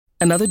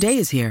Another day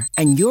is here,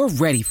 and you're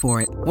ready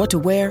for it. What to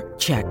wear?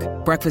 Check.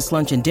 Breakfast,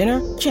 lunch, and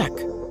dinner? Check.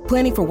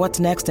 Planning for what's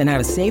next and how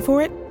to save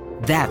for it?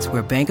 That's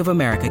where Bank of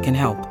America can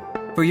help.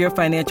 For your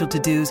financial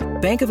to-dos,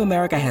 Bank of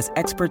America has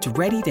experts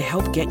ready to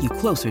help get you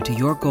closer to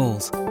your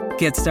goals.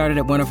 Get started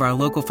at one of our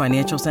local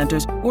financial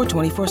centers or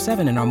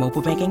 24/7 in our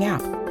mobile banking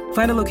app.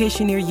 Find a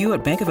location near you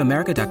at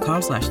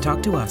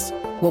bankofamerica.com/talktous.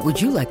 What would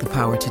you like the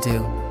power to do?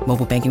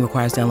 Mobile banking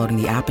requires downloading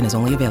the app and is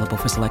only available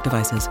for select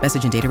devices.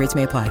 Message and data rates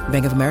may apply.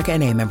 Bank of America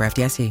N.A., member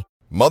FDIC.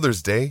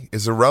 Mother's Day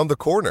is around the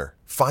corner.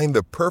 Find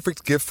the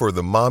perfect gift for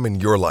the mom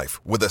in your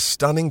life with a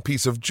stunning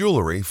piece of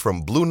jewelry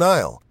from Blue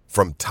Nile.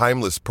 From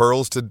timeless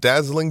pearls to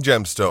dazzling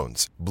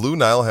gemstones, Blue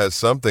Nile has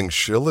something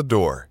she'll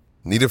adore.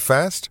 Need it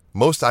fast?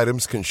 Most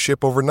items can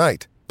ship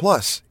overnight.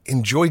 Plus,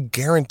 enjoy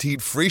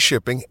guaranteed free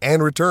shipping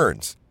and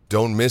returns.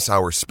 Don't miss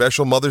our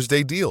special Mother's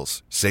Day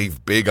deals.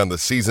 Save big on the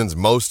season's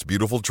most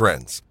beautiful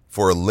trends.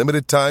 For a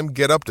limited time,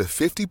 get up to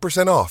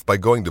 50% off by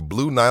going to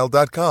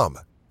BlueNile.com.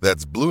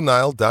 That's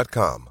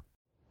BlueNile.com.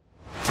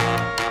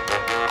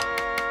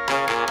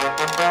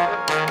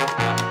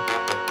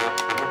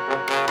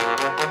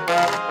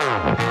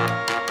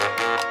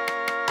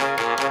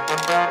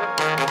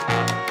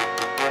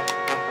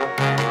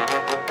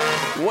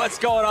 What's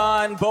going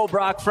on? Bo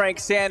Brock, Frank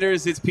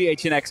Sanders. It's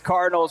PHNX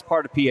Cardinals,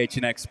 part of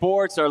PHNX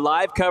Sports. Our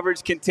live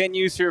coverage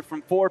continues here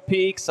from Four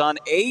Peaks on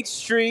H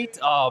Street.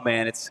 Oh,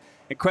 man, it's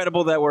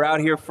incredible that we're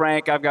out here,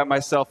 Frank. I've got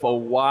myself a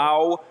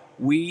Wow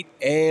Wheat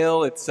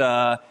Ale. It's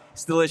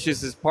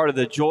delicious. It's part of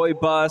the Joy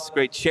Bus.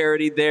 Great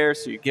charity there,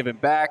 so you're giving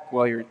back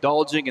while you're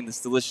indulging in this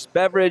delicious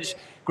beverage.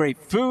 Great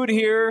food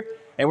here.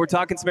 And we're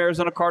talking some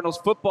Arizona Cardinals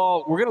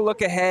football. We're going to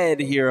look ahead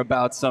here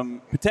about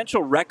some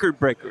potential record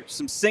breakers,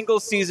 some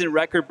single-season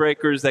record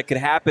breakers that could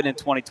happen in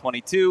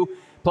 2022,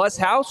 plus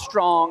how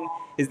strong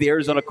is the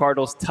Arizona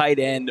Cardinals tight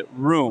end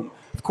room.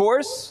 Of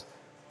course,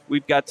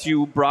 we've got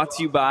you brought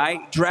to you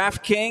by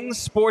DraftKings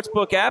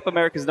Sportsbook app,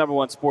 America's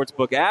 #1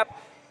 sportsbook app.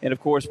 And, of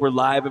course, we're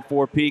live at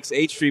Four Peaks,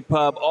 H Street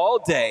Pub all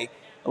day,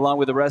 along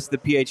with the rest of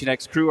the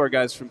PHNX crew, our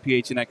guys from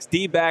PHNX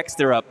D-backs.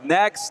 They're up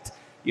next.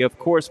 You, of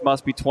course,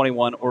 must be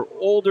 21 or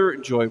older.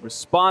 Enjoy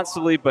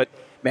responsibly. But,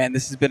 man,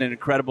 this has been an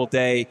incredible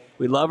day.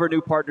 We love our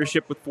new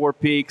partnership with Four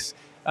Peaks.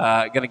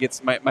 Going to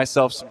get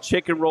myself some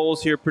chicken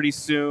rolls here pretty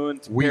soon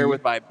to pair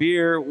with my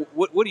beer.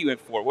 What are you in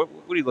for? What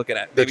are you looking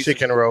at? The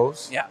chicken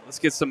rolls. Yeah, let's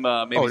get some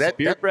some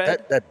beer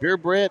bread. That beer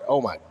bread,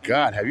 oh, my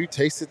God. Have you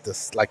tasted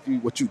this,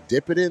 what you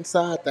dip it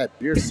inside, that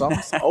beer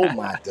sauce? Oh,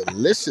 my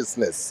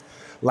deliciousness.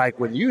 Like,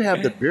 when you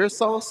have the beer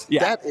sauce,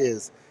 that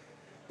is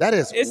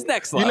it's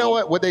next level. You know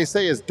what? What they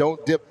say is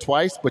don't dip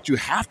twice, but you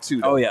have to.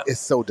 Oh, yeah. It's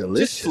so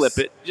delicious.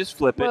 Just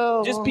flip it.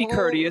 Well, just be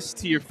courteous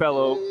to your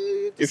fellow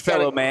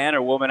man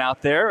or woman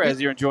out there as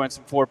you're enjoying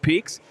some Four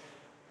Peaks.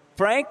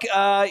 Frank,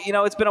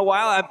 it's been a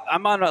while.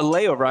 I'm on a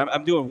layover.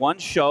 I'm doing one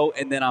show,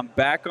 and then I'm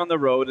back on the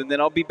road, and then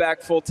I'll be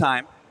back full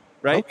time.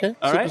 Right? Okay.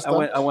 All right.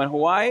 I went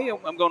Hawaii.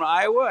 I'm going to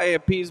Iowa. I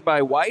appeased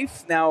my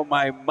wife. Now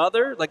my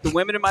mother, like the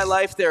women in my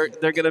life, they're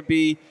going to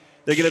be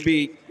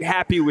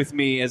happy with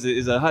me as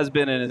a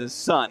husband and as a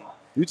son.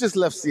 You just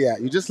left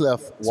Seattle. You just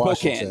left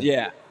Washington. Spokane,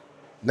 yeah.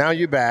 Now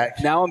you're back.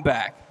 Now I'm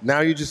back.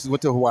 Now you just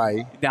went to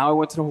Hawaii. Now I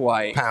went to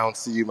Hawaii.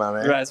 Pounds to you, my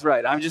man. That's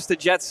right. I'm just a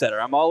jet setter.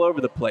 I'm all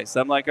over the place.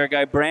 I'm like our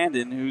guy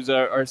Brandon, who's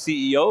our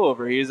CEO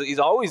over here. He's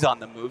always on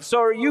the move. So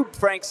are you,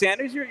 Frank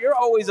Sanders. You're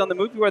always on the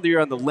move, whether you're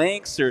on the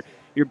Lynx or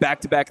you're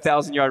back-to-back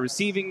 1,000-yard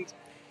receiving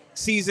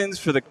seasons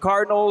for the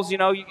Cardinals.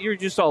 You're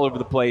just all over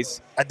the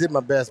place. I did my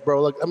best,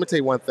 bro. Look, I'm going to tell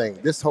you one thing.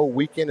 This whole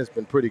weekend has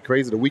been pretty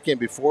crazy. The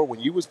weekend before, when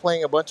you was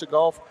playing a bunch of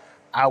golf,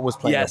 I was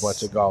playing a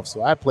bunch of golf.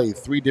 So I played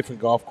 3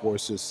 different golf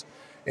courses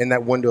in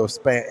that window of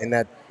span, in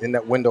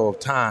that window of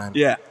time.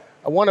 Yeah.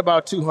 I won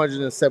about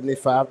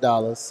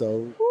 $275,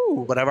 so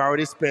but I've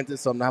already spent it,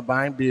 so I'm not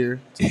buying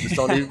beer. So just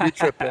don't even be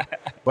tripping.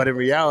 But in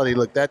reality,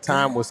 look, that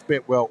time was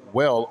spent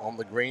well on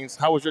the greens.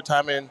 How was your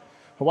time in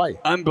Hawaii?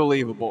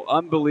 Unbelievable.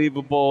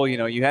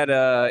 You had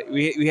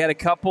we had a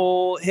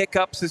couple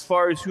hiccups as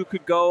far as who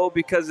could go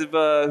because of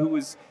who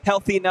was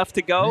healthy enough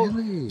to go.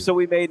 Really? So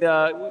we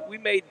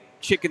made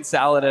chicken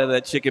salad out of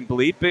that chicken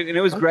bleep, and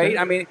it was great.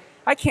 I mean,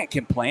 I can't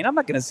complain. I'm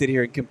not going to sit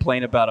here and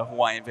complain about a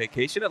Hawaiian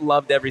vacation. I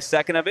loved every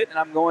second of it, and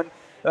I'm going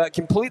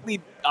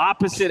completely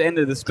opposite end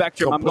of the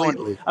spectrum. I'm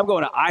going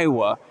to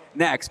Iowa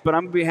next, but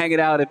I'm going to be hanging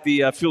out at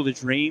the Field of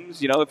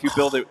Dreams. If you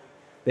build it,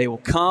 they will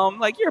come.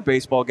 Like, you're a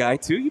baseball guy,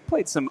 too. You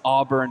played some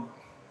Auburn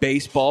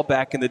baseball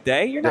back in the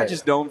day. You're not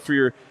just known for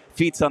your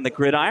feats on the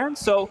gridiron.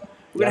 So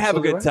we're going to have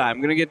a good time.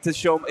 We're going to get to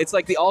show – it's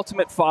like the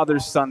ultimate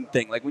father-son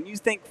thing. Like, when you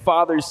think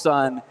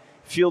father-son,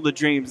 Field of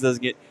Dreams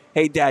doesn't get,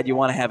 hey, Dad, you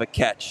want to have a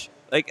catch?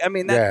 Like, I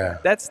mean,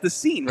 that's the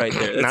scene right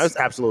there. It's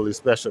absolutely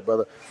special,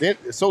 brother.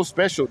 It's so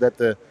special that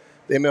the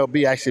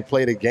MLB actually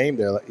played a game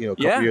there, a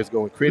couple years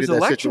ago and created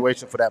that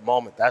situation for that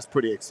moment. That's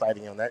pretty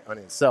exciting on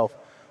itself.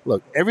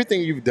 Look,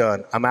 everything you've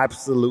done, I'm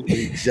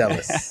absolutely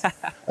jealous.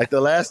 Like the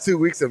last 2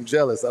 weeks, I'm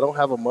jealous. I don't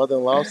have a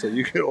mother-in-law, so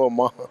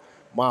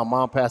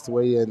mom passed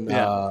away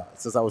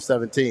since I was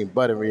 17.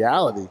 But in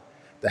reality,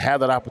 to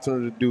have that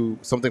opportunity to do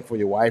something for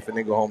your wife and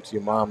then go home to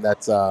your mom,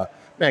 that's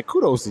Man,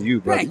 kudos to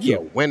you, brother. Thank you.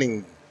 You're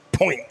winning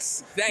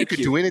points. You can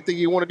do anything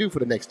you want to do for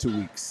the next 2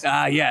 weeks.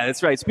 Yeah,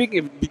 that's right. Speaking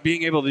of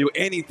being able to do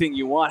anything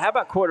you want, how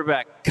about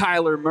quarterback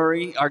Kyler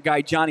Murray? Our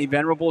guy Johnny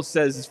Venerable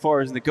says as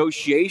far as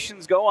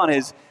negotiations go on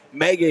his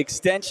mega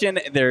extension,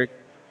 they're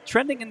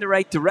trending in the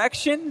right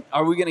direction.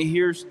 Are we going to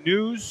hear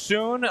news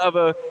soon of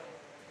a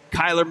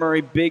Kyler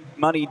Murray big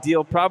money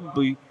deal?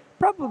 Probably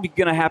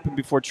going to happen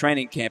before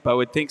training camp. I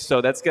would think so.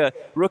 That's got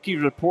rookie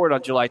report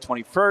on July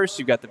 21st.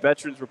 You've got the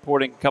veterans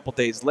reporting a couple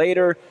days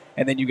later,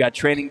 and then you got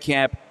training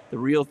camp, the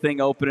real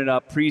thing opening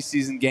up,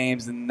 preseason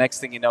games, and the next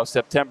thing you know,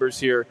 September's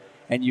here,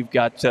 and you've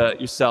got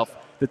yourself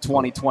the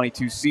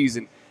 2022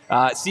 season.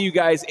 See you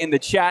guys in the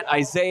chat.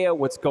 Isaiah,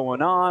 what's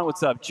going on?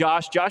 What's up,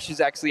 Josh? Josh is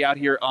actually out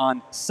here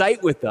on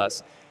site with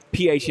us.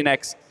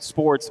 PHNX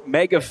Sports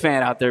mega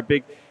fan out there.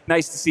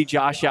 Nice to see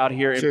Josh out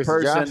here in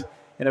person. Josh.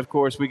 And, of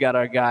course, we got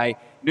our guy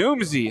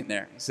Noomsy in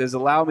there. He says,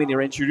 allow me to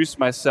introduce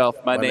myself.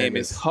 My name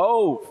is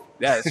Hove.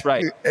 Yeah, that's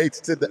right. H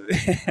to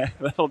the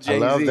little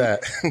Jay-Z. I love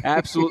that.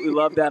 Absolutely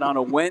love that. On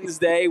a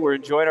Wednesday, we're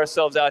enjoying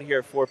ourselves out here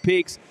at Four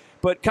Peaks.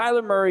 But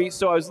Kyler Murray,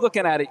 so I was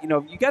looking at it,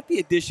 you got the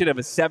addition of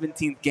a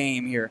 17th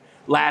game here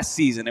last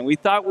season, and we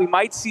thought we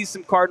might see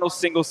some Cardinals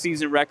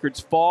single-season records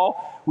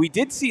fall. We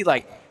did see,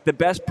 the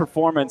best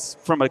performance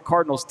from a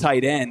Cardinals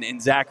tight end in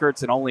Zach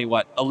Ertz in only,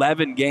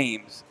 11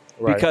 games.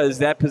 Right. Because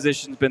that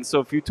position's been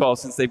so futile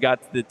since they've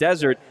got to the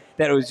desert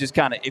that it was just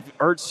kind of, if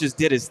Ertz just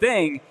did his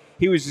thing,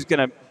 he was just going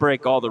to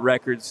break all the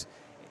records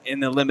in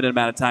the limited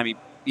amount of time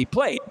he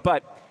played.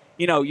 But,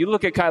 you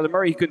look at Kyler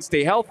Murray, he couldn't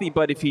stay healthy,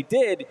 but if he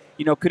did,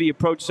 could he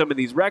approach some of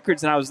these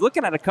records? And I was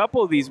looking at a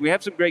couple of these. We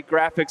have some great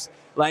graphics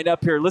lined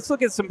up here. Let's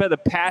look at some of the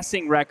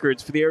passing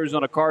records for the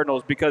Arizona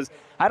Cardinals, because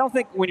I don't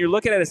think when you're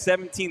looking at a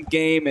 17th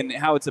game and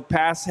how it's a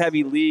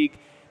pass-heavy league,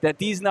 that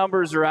these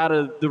numbers are out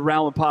of the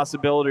realm of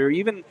possibility, or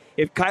even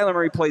if Kyler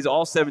Murray plays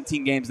all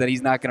 17 games, that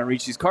he's not going to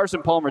reach these.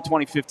 Carson Palmer,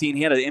 2015,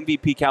 he had an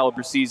MVP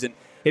caliber season.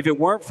 If it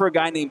weren't for a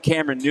guy named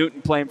Cameron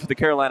Newton playing for the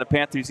Carolina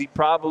Panthers, he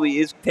probably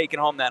is taking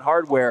home that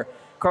hardware.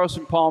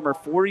 Carson Palmer,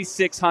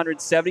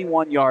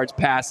 4,671 yards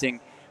passing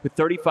with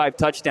 35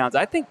 touchdowns.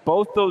 I think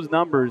both those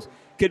numbers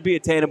could be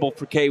attainable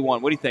for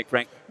K1. What do you think,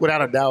 Frank?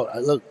 Without a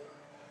doubt. Look,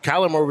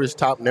 Kyler Murray's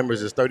top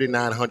numbers is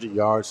 3,900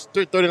 yards,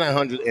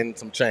 3,900 and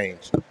some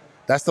change.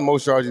 That's the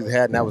most yards he's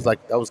had, and that was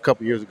a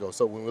couple years ago.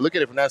 So when we look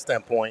at it from that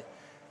standpoint,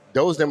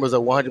 those numbers are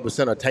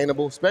 100%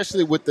 attainable,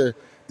 especially with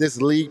this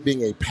league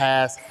being a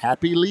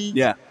pass-happy league.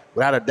 Yeah.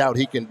 Without a doubt,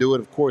 he can do it.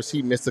 Of course,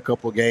 he missed a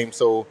couple of games,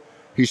 so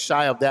he's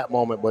shy of that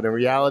moment. But in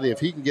reality, if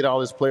he can get all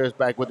his players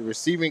back with the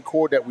receiving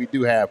core that we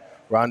do have,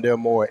 Rondale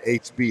Moore,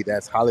 HB,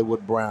 that's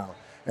Hollywood Brown.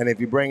 And if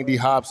you bring D.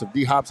 Hops, if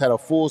D. Hops had a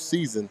full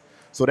season,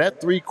 so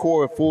that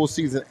three-core full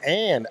season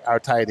and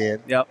our tight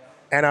end, yep,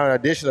 and our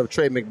addition of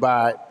Trey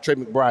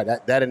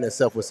McBride, that in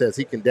itself says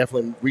he can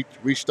definitely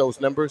reach those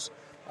numbers.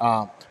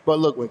 But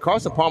look, when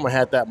Carson Palmer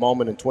had that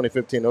moment in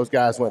 2015, those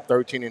guys went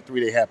 13-3.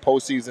 They had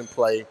postseason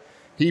play.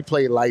 He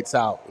played lights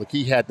out. Look,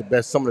 he had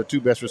some of the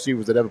two best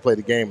receivers that ever played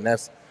the game, and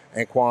that's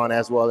Anquan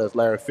as well as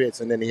Larry Fitz.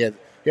 And then he had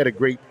a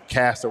great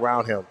cast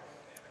around him.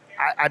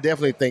 I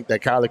definitely think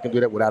that Kyler can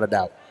do that without a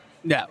doubt.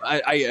 Yeah,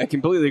 I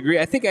completely agree.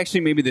 I think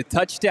actually maybe the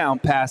touchdown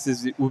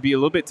passes would be a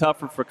little bit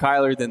tougher for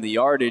Kyler than the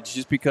yardage,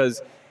 just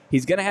because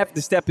he's going to have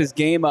to step his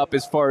game up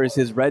as far as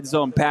his red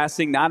zone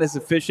passing, not as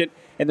efficient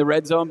in the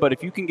red zone. But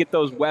if you can get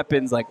those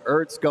weapons like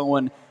Ertz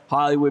going,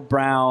 Hollywood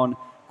Brown,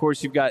 of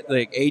course you've got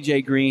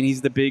A.J. Green.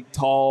 He's the big,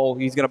 tall,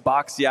 he's going to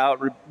box you out,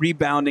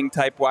 rebounding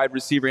type wide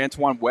receiver.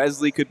 Antoine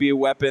Wesley could be a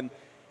weapon.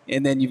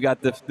 And then you've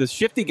got the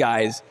shifty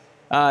guys.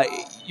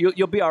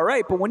 You'll be all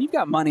right. But when you've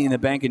got money in the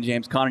bank and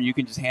James Conner, you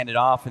can just hand it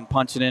off and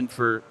punch it in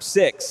for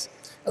 6.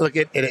 Look,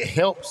 it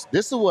helps.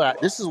 This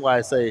is why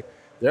I say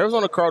the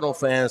Arizona Cardinal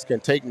fans can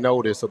take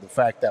notice of the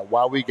fact that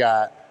while we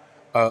got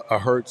a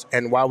Hurts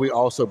and while we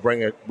also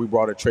we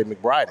brought a Trey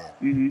McBride in.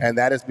 Mm-hmm. And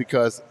that is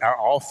because our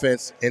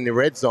offense in the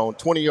red zone,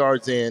 20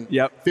 yards in,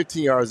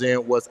 15 yards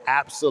in, was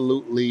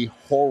absolutely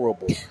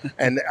horrible.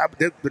 And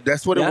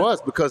that's what it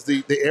was, because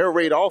the air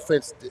raid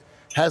offense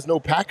has no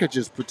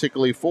packages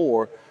particularly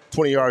for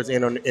 20 yards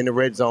in the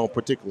red zone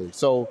particularly.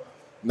 So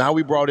now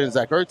we brought in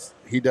Zach Ertz.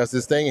 He does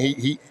this thing.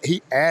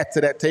 He adds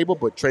to that table,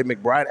 but Trey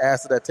McBride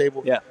adds to that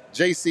table. Yeah.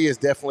 JC is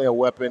definitely a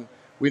weapon.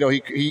 We know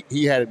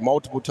he had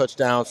multiple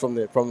touchdowns from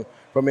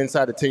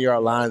inside the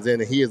 10-yard lines,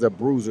 and he is a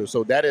bruiser.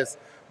 So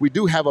we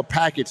do have a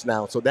package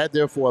now. So that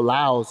therefore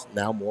allows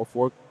now more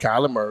for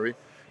Kyler Murray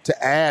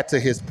to add to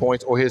his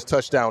points or his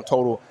touchdown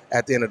total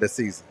at the end of the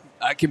season.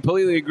 I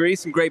completely agree.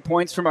 Some great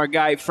points from our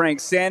guy Frank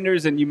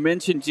Sanders, and you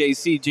mentioned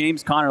JC,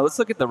 James Conner. Let's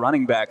look at the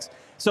running backs.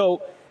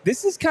 So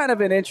this is kind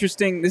of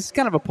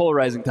a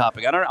polarizing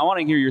topic. I want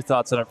to hear your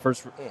thoughts on it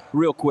first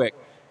real quick,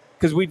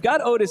 because we've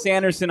got Otis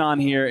Anderson on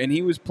here, and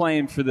he was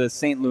playing for the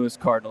St. Louis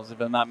Cardinals, if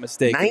I'm not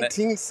mistaken.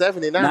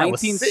 1979,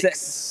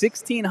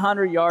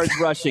 1,600 yards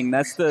rushing.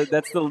 That's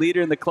the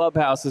leader in the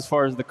clubhouse as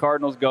far as the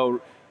Cardinals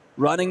go,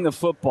 running the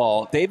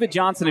football. David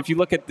Johnson, if you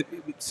look at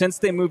since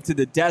they moved to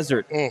the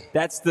desert,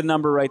 that's the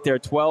number right there,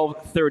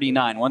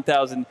 1,239,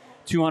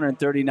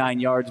 239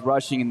 yards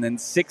rushing, and then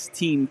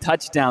 16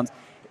 touchdowns,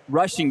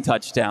 rushing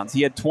touchdowns.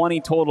 He had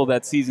 20 total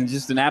that season,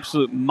 just an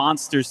absolute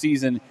monster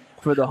season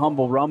for the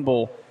Humble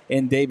Rumble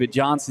and David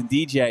Johnson.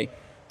 DJ,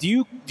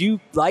 do you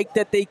like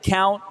that they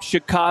count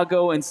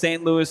Chicago and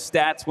St. Louis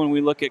stats when we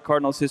look at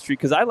Cardinals history?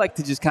 Because I like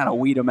to just kind of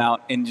weed them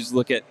out and just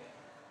look at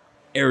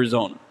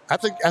Arizona. I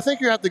think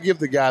you have to give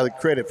the guy the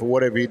credit for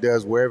whatever he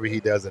does, wherever he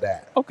does it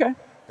at. Okay.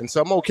 And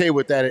so I'm okay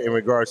with that in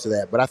regards to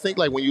that. But I think,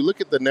 like, when you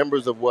look at the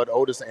numbers of what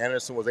Otis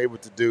Anderson was able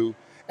to do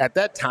at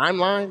that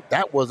timeline,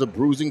 that was a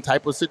bruising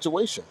type of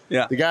situation.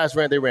 Yeah. The guys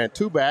ran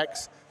two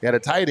backs. They had a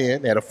tight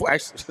end. They had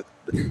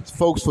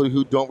folks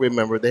who don't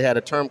remember, they had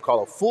a term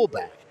called a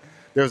fullback.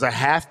 There's a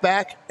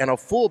halfback and a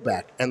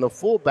fullback, and the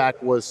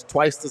fullback was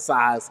twice the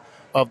size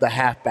of the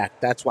halfback.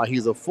 That's why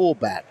he's a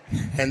fullback.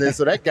 And then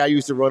so that guy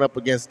used to run up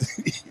against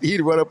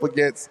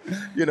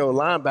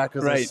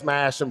linebackers and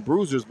smash and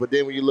bruisers. But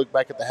then when you look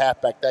back at the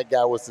halfback, that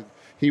guy was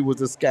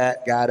the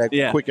scat guy that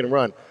could quick and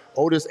run.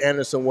 Otis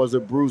Anderson was a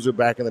bruiser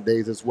back in the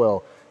days as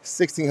well.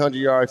 1,600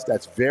 yards,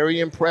 that's very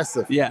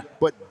impressive. Yeah.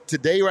 But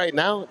today, right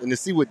now, and to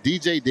see what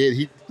DJ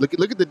did,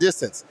 look at the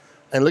distance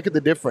and look at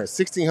the difference.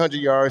 1,600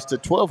 yards to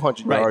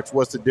 1,200 yards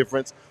was the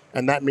difference,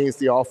 and that means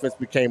the offense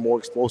became more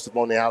explosive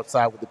on the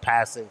outside with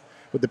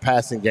the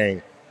passing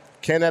game.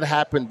 Can that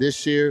happen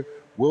this year?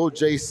 Will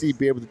JC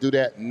be able to do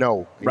that?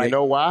 No. And you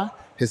know why?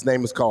 His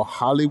name is called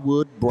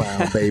Hollywood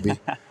Brown, baby.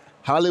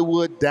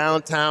 Hollywood,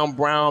 downtown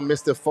Brown,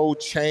 Mr.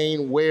 Faux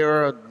chain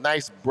wearer,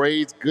 nice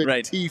braids,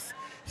 good teeth.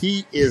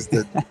 He is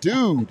the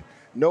dude.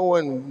 No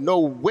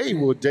way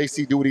will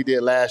JC do what he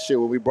did last year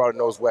when we brought in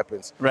those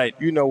weapons. Right.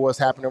 You know what's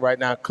happening right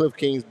now. Cliff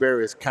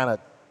Kingsbury is kind of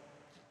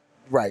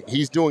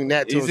He's doing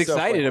that to himself.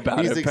 Excited about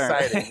it. He's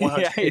excited.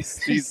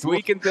 He's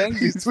tweaking things.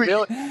 He's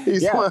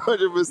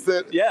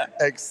 100%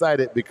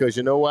 excited because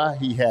you know why?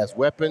 He has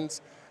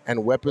weapons.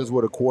 And weapons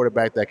with a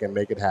quarterback that can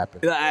make it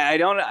happen.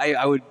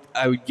 I would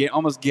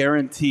almost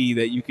guarantee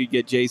that you could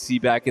get JC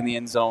back in the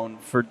end zone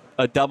for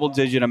a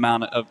double-digit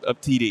amount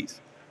of TDs.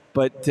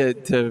 But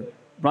to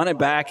run it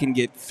back and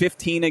get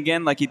 15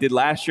 again like he did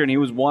last year, and he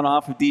was one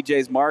off of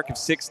DJ's mark of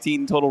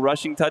 16 total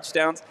rushing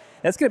touchdowns,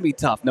 that's going to be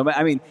tough.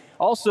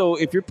 Also,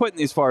 if you're putting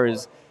as far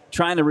as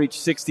trying to reach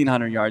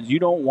 1,600 yards, you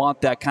don't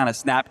want that kind of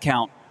snap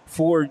count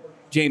for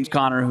James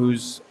Conner,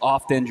 who's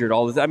oft injured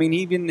all the time. He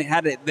even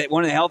had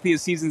one of the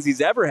healthiest seasons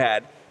he's ever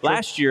had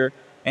last year,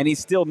 and he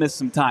still missed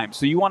some time.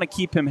 So you want to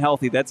keep him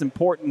healthy. That's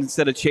important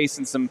instead of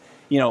chasing some,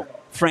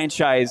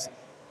 franchise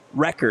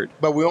record.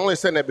 But we only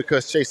said that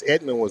because Chase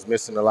Edmonds was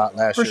missing a lot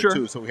last year,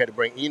 too. So we had to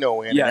bring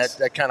Eno in. Yes.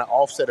 And that kind of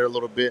offset it a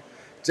little bit.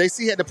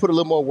 JC had to put a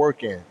little more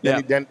work in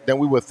than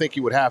we would think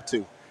he would have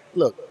to.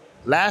 Look,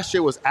 last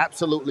year was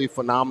absolutely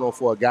phenomenal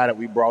for a guy that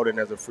we brought in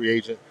as a free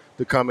agent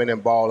to come in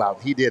and ball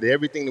out. He did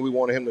everything that we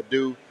wanted him to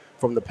do.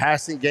 From the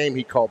passing game,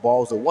 he caught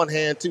balls with one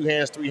hand, two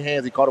hands, three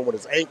hands. He caught them with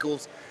his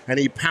ankles, and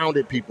he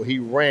pounded people. He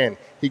ran.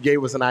 He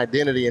gave us an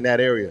identity in that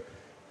area.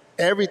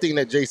 Everything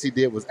that JC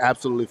did was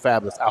absolutely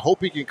fabulous. I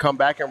hope he can come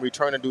back and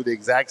return and do the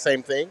exact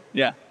same thing.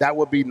 Yeah. That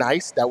would be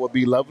nice. That would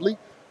be lovely.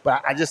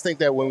 But I just think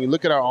that when we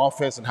look at our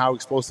offense and how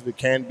explosive it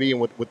can be, and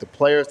with the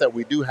players that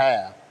we do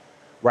have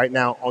right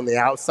now on the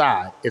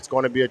outside, it's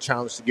going to be a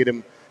challenge to get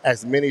him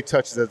as many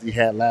touches as he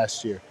had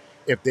last year.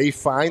 If they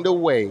find a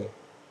way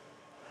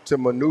to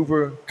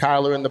maneuver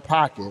Kyler in the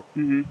pocket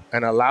and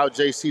allow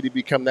JC to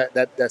become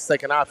that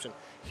second option,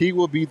 he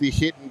will be the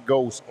hidden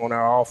ghost on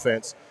our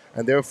offense.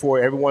 And therefore,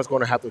 everyone's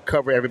going to have to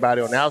cover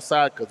everybody on the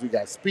outside because we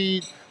got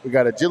speed, we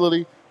got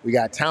agility, we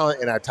got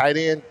talent in our tight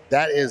end.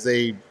 That is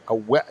a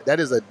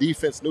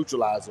defense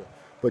neutralizer.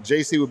 But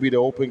JC will be the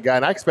open guy,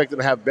 and I expect him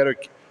to have better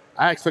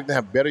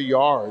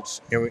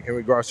yards in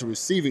regards to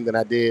receiving than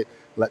I did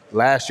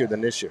last year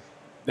than this year.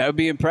 That would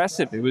be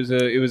impressive. It was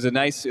a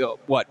nice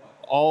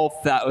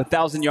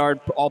 1,000-yard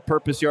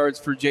all-purpose yards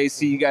for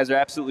JC. You guys are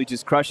absolutely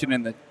just crushing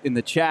in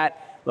the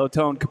chat.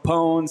 Lotone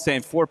Capone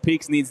saying Four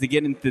Peaks needs to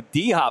get into the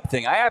D-Hop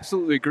thing. I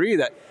absolutely agree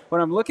that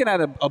when I'm looking at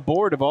a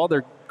board of all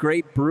their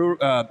great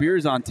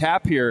beers on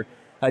tap here,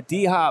 a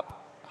D-Hop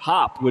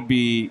hop would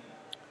be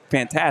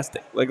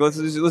fantastic.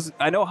 Let's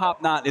I know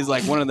Hop Knot is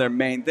like one of their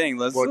main things.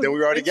 Then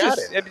we already got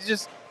it. It's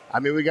just.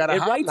 We got a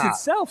Hop Knot. It writes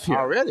itself here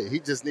already. He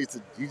just needs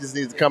to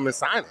come and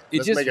sign it.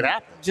 Let's make it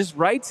happen. Just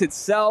writes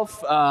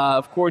itself.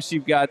 Of course,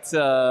 you've got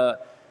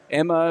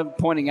Emma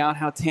pointing out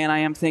how tan I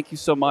am. Thank you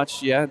so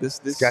much. Yeah, this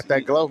got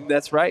that glow.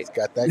 That's right. It's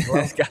got that glow.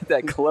 It's got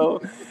that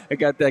glow. I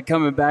got that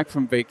coming back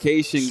from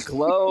vacation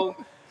glow.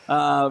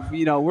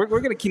 We're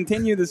going to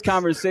continue this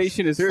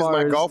conversation as Here's far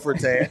my as golfer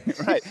tan.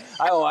 Right.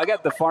 I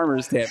got the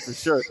farmer's tan for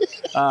sure.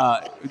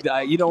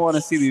 You don't want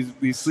to see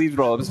these sleeves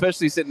roll up,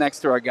 especially sitting next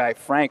to our guy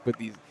Frank with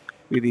the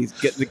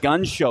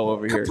gun show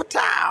over here.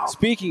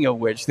 Speaking of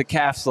which, the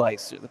calf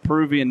slicer, the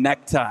Peruvian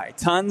necktie,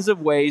 tons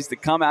of ways to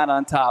come out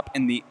on top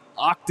in the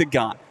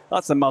octagon.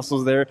 Lots of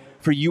muscles there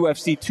for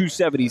UFC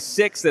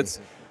 276.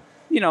 That's,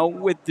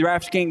 with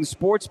DraftKings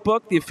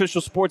Sportsbook, the official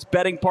sports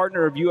betting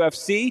partner of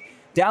UFC.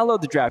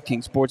 Download the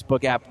DraftKings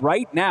Sportsbook app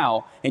right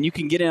now, and you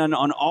can get in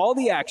on all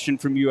the action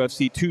from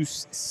UFC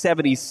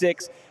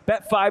 276.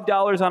 Bet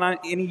 $5 on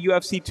any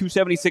UFC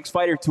 276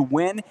 fighter to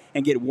win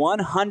and get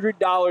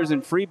 $100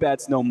 in free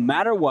bets no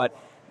matter what.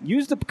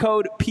 Use the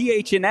code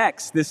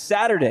PHNX this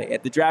Saturday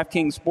at the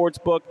DraftKings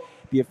Sportsbook,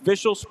 the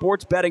official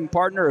sports betting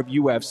partner of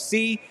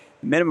UFC.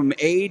 Minimum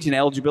age and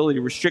eligibility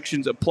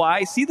restrictions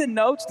apply. See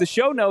the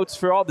show notes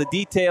for all the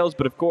details.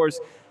 But, of course,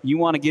 you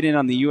want to get in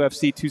on the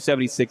UFC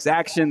 276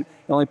 action.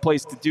 The only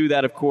place to do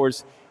that, of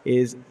course,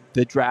 is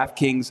the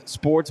DraftKings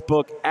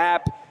Sportsbook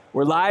app.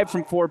 We're live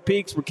from Four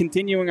Peaks. We're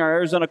continuing our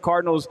Arizona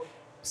Cardinals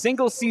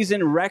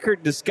single-season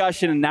record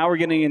discussion, and now we're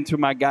getting into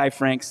my guy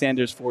Frank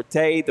Sanders'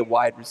 forte, the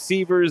wide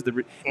receivers.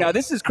 Now,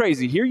 this is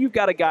crazy. Here you've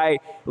got a guy,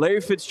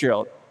 Larry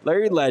Fitzgerald,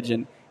 Larry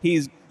Legend.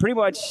 He's pretty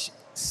much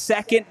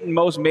second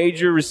most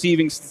major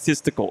receiving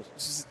statistical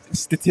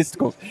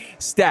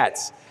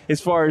stats as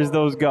far as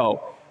those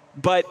go.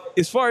 But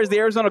as far as the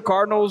Arizona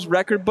Cardinals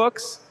record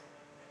books,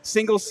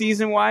 single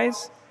season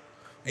wise,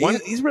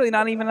 he's really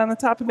not even on the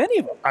top of any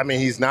of them. I mean,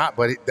 he's not,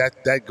 but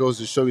that goes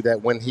to show you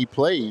that when he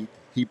played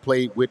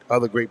with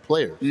other great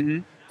players.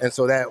 Mm-hmm. And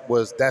so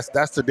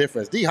that's the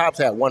difference. D-Hop's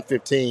had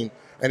 115,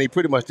 and he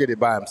pretty much did it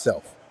by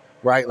himself,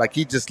 right? Like,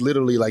 he just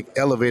literally,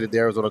 elevated the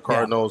Arizona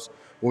Cardinals. Yeah.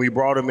 When we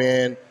brought him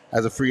in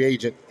as a free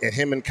agent, and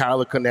him and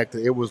Kyler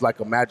connected, it was like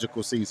a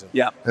magical season.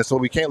 Yeah. And so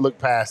we can't look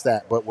past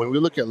that. But when we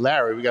look at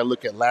Larry, we got to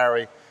look at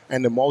Larry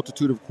and the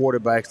multitude of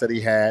quarterbacks that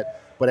he had.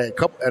 But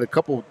at a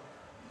couple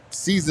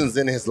seasons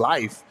in his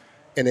life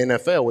in the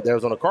NFL with the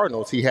Arizona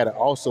Cardinals, he had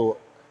also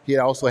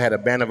had a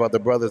band of other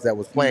brothers that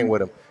was playing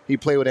with him. He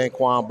played with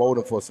Anquan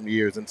Boldin for some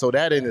years. And so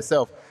that in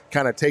itself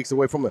kind of takes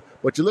away from it.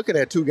 But you're looking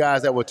at two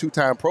guys that were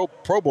two-time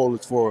Pro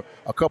Bowlers for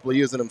a couple of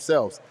years in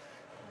themselves.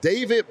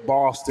 David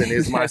Boston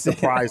is my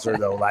surpriser,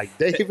 though.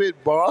 David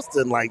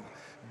Boston,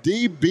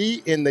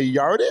 DB in the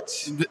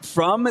yardage.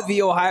 From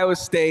the Ohio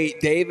State,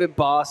 David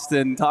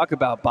Boston. Talk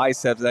about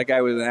biceps. That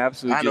guy was an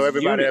absolute I know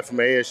everybody from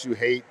ASU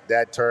hate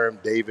that term,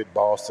 David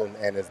Boston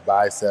and his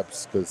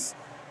biceps, because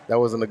that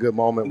wasn't a good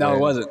moment. No, it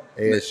wasn't.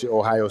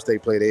 Ohio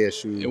State played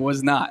ASU. It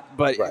was not.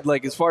 But,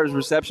 as far as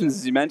receptions,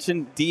 as you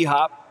mentioned,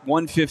 D-Hop,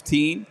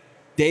 115.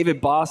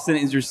 David Boston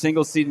is your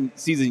single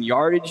season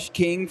yardage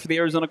king for the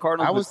Arizona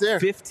Cardinals. I was there.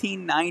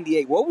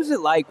 1598. What was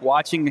it like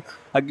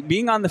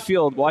being on the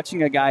field,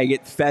 watching a guy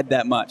get fed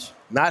that much?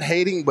 Not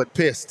hating, but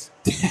pissed.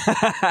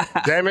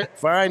 Damn it,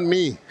 find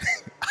me.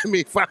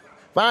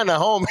 Find a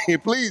home here,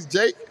 please,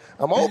 Jake.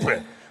 I'm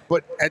open.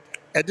 But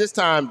at this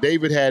time,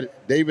 David had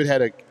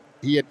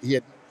You're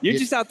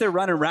just out there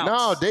running routes.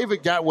 No,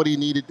 David got what he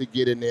needed to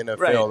get in the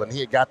NFL, and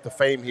he had got the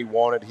fame he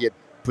wanted. He had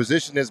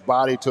positioned his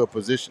body to a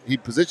position. He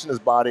positioned his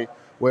body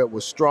where it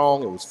was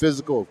strong, it was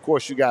physical. Of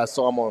course, you guys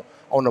saw him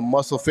on the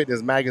Muscle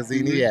Fitness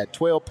magazine. Mm-hmm. He had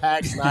 12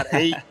 packs, not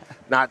 8,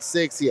 not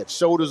 6. He had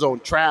shoulders on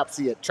traps.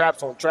 He had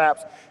traps on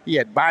traps. He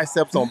had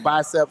biceps on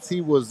biceps. He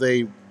was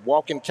a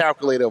walking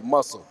calculator of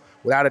muscle,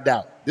 without a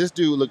doubt. This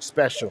dude looked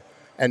special,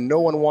 and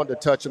no one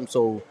wanted to touch him.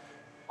 So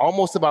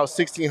almost about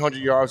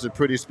 1,600 yards is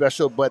pretty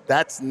special, but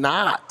that's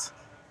not.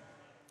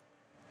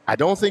 I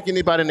don't think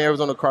anybody in the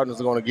Arizona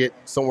Cardinals are going to get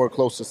somewhere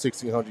close to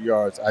 1,600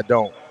 yards. I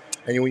don't.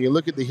 And when you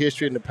look at the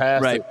history in the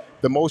past,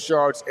 the most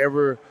yards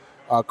ever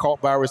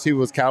caught by a receiver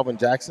was Calvin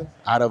Jackson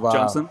out of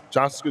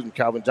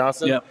Calvin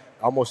Johnson. Yep.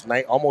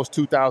 Almost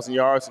 2,000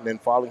 yards, and then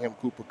following him,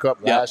 Cooper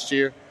Kupp last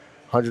year,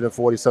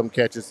 140-something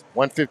catches,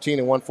 115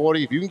 and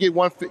 140. If you can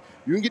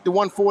get the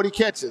 140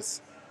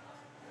 catches,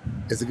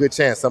 it's a good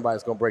chance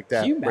somebody's going to break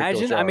that. Can you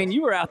imagine? I mean,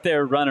 you were out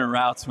there running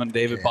routes when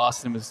David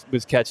Boston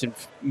was catching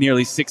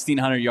nearly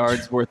 1,600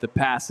 yards worth of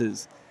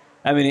passes.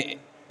 I mean,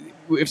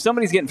 if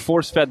somebody's getting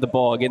force-fed the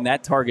ball, getting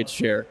that target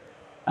share,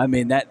 I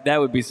mean, that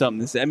would be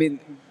something to say. I mean,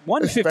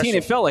 115,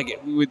 it felt like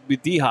it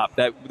with D-Hop,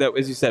 that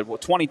as you said,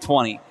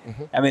 2020.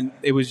 Mm-hmm. I mean,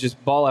 it was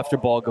just ball after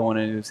ball going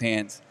into his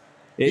hands.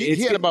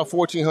 He had about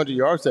 1,400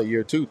 yards that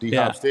year too.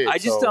 D-Hop did.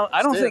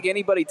 I don't think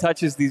anybody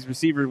touches these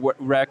receiver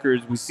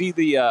records. We see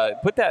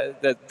put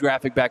that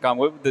graphic back on.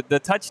 The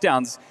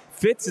touchdowns.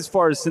 Fitz, as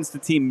far as since the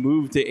team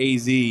moved to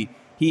AZ, he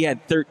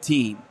had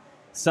 13.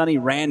 Sonny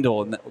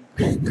Randall in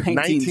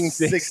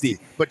 1960.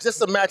 But just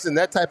imagine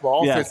that type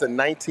of offense in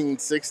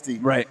 1960.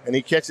 Right. And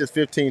he catches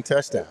 15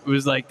 touchdowns. It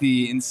was like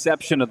the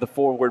inception of the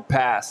forward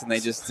pass, and they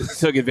just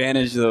took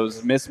advantage of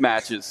those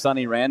mismatches.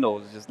 Sonny Randall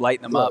was just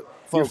lighting them up.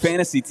 Folks,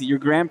 your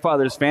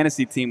grandfather's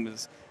fantasy team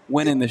was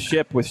winning the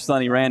ship with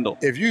Sonny Randall.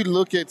 If you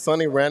look at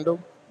Sonny Randall,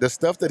 the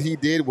stuff that he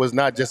did was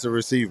not just a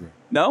receiver.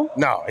 No,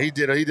 he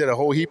did a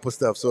whole heap of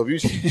stuff. So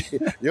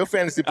if your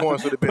fantasy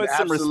points would have been put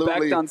some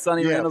respect on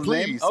Sonny Randall's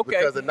name. Okay,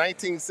 because in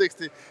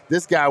 1960,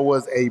 this guy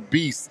was a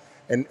beast,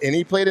 and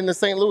he played in the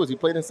St. Louis. He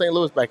played in St.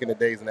 Louis back in the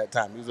days in that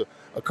time. He was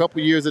a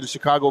couple years at the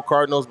Chicago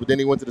Cardinals, but then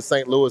he went to the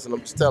St. Louis, and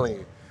I'm just telling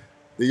you,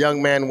 the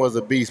young man was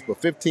a beast. But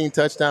 15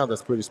 touchdowns,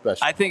 that's pretty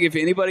special. I think if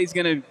anybody's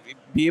going to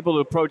be able to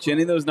approach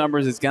any of those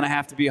numbers, it's going to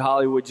have to be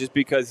Hollywood, just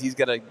because he's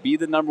going to be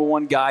the number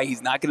one guy.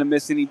 He's not going to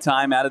miss any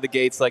time out of the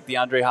gates like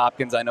DeAndre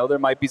Hopkins. I know there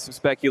might be some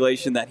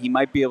speculation that he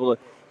might be able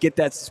to get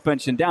that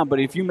suspension down, but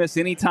if you miss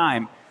any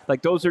time,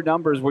 Like, those are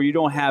numbers where you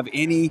don't have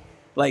any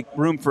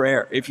room for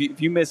error. If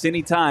you miss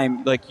any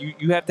time,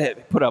 you have to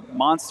put up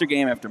monster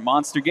game after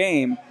monster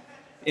game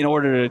in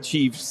order to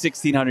achieve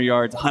 1,600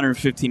 yards,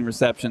 115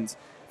 receptions,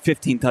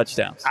 15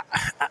 touchdowns.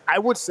 I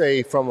would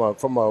say from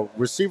a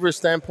receiver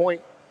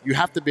standpoint, you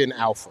have to be an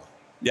alpha.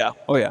 Yeah.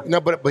 Oh, yeah. No,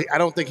 but I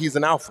don't think he's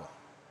an alpha.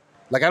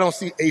 Like, I don't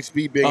see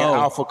HB being an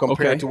alpha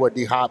compared to what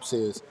D Hops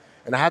is.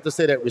 And I have to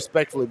say that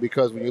respectfully,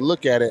 because when you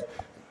look at it,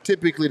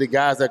 typically the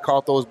guys that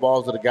caught those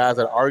balls are the guys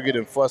that argued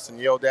and fussed and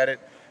yelled at it,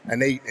 and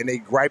they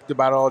griped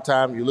about it all the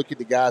time. You look at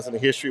the guys in the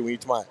history when you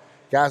talk about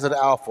guys that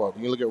are alpha.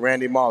 When you look at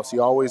Randy Moss, he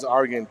always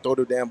arguing, throw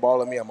the damn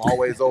ball at me, I'm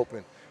always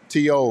open.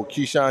 T.O.,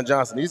 Keyshawn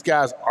Johnson, these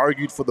guys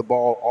argued for the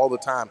ball all the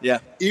time. Yeah.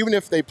 Even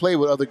if they played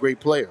with other great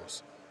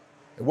players.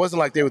 It wasn't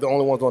like they were the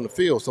only ones on the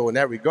field. So in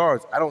that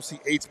regards, I don't see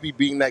HB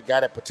being that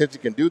guy that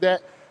potentially can do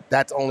that.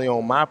 That's only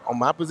on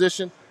my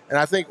position. And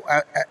I think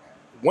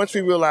once we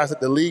realize that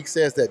the league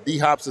says that D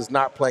Hops is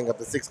not playing up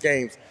to 6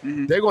 games,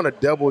 they're going to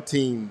double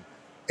team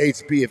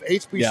HB. If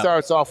HB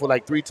starts off with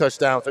like 3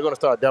 touchdowns, they're going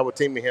to start double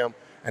teaming him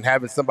and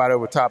having somebody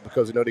over top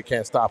because they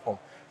can't stop him.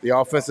 The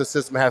offensive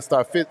system has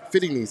to start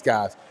fitting these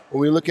guys. When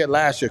we look at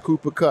last year,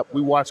 Cooper Kupp,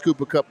 we watched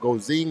Cooper Kupp go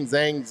zing,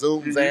 zang,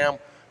 zoom, zam.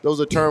 Those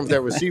are terms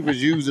that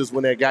receivers uses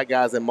when they got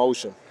guys in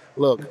motion.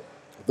 Look,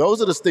 those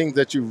are the things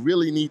that you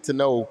really need to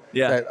know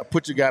that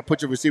put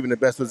your receiver in the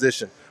best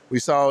position. We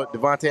saw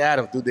Devontae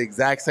Adams do the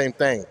exact same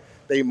thing.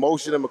 They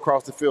motion him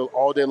across the field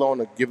all day long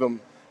to give him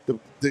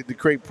to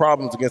create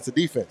problems against the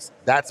defense.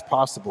 That's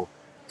possible.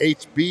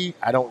 HB,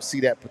 I don't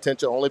see that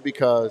potential only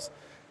because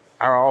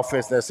our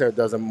offense necessarily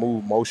doesn't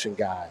move motion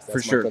guys.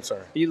 That's my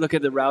concern. You look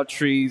at the route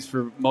trees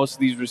for most of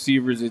these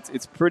receivers,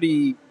 it's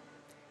pretty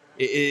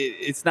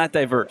it's not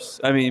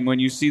diverse. I mean, when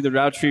you see the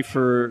route tree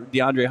for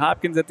DeAndre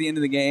Hopkins at the end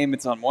of the game,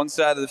 it's on one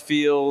side of the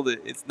field.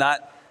 There's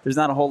not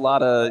a whole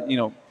lot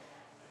of,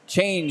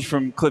 change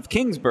from Cliff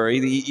Kingsbury.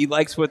 He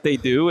likes what they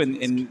do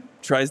and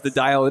tries to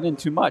dial it in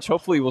too much.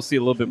 Hopefully we'll see a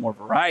little bit more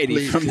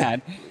variety from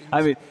that.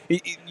 I mean,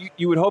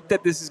 you would hope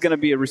that this is going to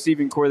be a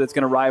receiving core that's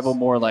going to rival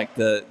more like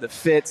the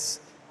Fitz,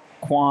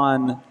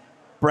 Quan,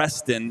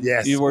 Breston.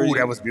 Yes,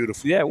 that was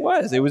beautiful. Yeah, it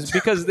was. It was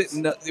because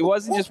it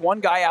wasn't just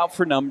one guy out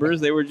for numbers.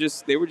 They were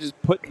just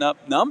putting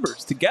up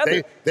numbers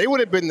together. They would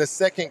have been the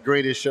second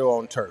greatest show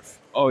on turf.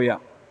 Oh, yeah.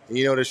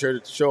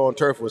 The show on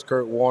turf was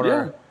Kurt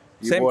Warner. Yeah.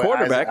 Same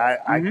quarterback.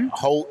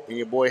 Holt, and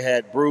your boy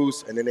had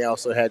Bruce, and then they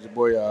also had your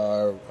boy.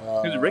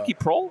 Was it Ricky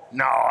Prohl?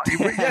 No,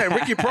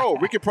 Ricky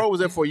Prohl. Ricky Prohl was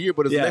there for a year,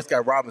 but it's the next guy,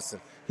 Robinson.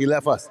 He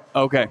left us.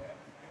 Okay.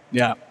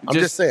 Yeah. I'm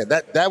just saying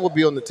that would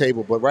be on the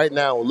table. But right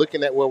now,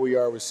 looking at where we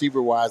are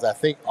receiver-wise, I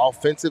think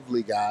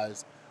offensively,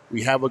 guys,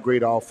 we have a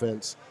great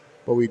offense,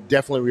 but we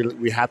definitely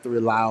we have to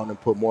rely on and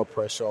put more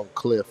pressure on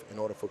Cliff in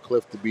order for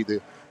Cliff to be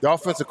the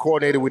offensive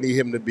coordinator we need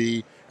him to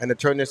be and to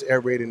turn this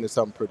air raid into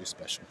something pretty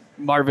special.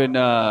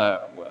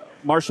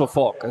 Marshall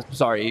Faulk,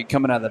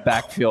 coming out of the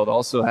backfield,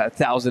 also had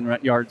 1,000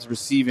 yards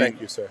receiving. Thank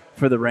you, sir.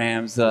 For the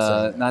Rams.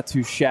 Not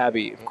too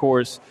shabby, of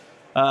course.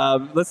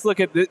 Let's look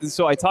at this.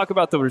 So I talk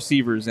about the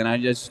receivers, and I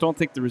just don't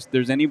think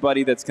there's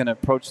anybody that's going to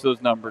approach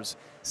those numbers.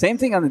 Same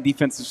thing on the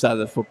defensive side of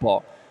the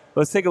football.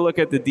 Let's take a look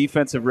at the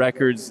defensive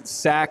records.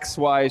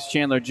 Sacks-wise,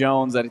 Chandler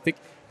Jones, I think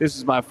this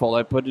is my fault.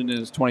 I put it in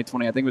as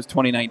 2020. I think it was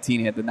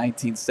 2019. He had the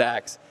 19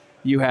 sacks.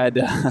 You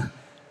had,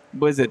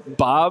 was it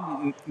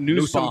Bob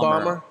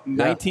Nussbaumer?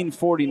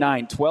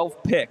 1949,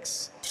 12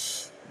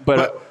 picks.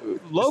 But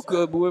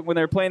local, when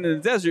they were playing in the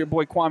desert, your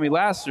boy Kwame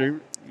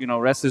Lassiter,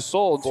 rest his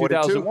soul,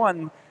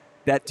 2001.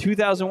 That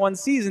 2001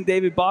 season,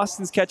 David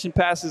Boston's catching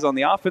passes on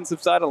the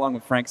offensive side along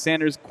with Frank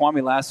Sanders.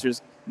 Kwame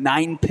Lassiter's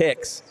 9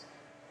 picks.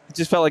 It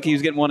just felt like he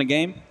was getting one a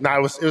game. No,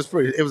 it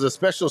was a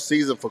special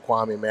season for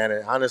Kwame, man.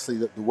 And honestly,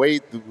 the way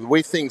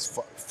things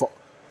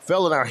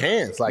fell in our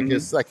hands,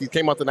 it's like he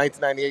came out the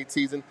 1998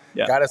 season,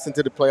 got us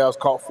into the playoffs,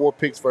 caught 4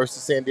 picks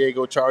versus San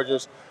Diego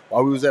Chargers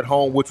while we was at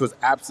home, which was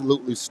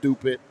absolutely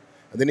stupid.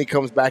 And then he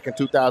comes back in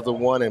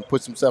 2001 and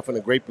puts himself in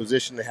a great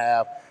position to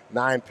have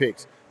 9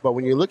 picks. But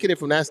when you look at it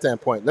from that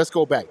standpoint, let's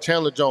go back.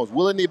 Chandler Jones,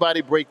 will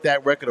anybody break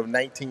that record of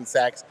 19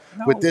 sacks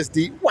with this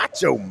deep?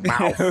 Watch your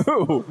mouth.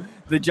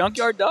 The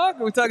Junkyard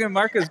Dog? Are we talking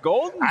Marcus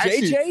Golden?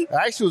 JJ?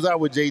 I actually was out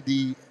with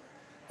JD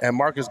and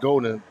Marcus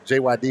Golden,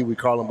 JYD we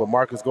call him, but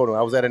Marcus Golden.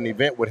 I was at an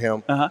event with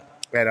him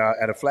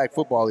at a flag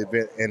football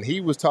event, and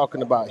he was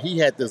talking about, he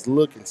had this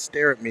look and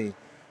stare at me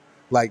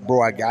like,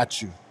 bro, I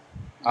got you.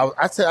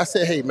 I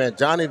said, hey, man,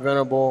 Johnny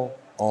Venable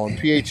on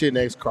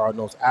PHNX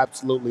Cardinals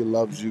absolutely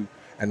loves you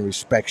and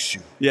respects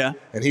you. Yeah.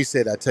 And he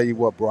said, I tell you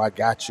what, bro, I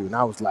got you. And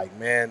I was like,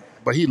 man,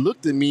 but he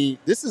looked at me,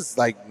 this is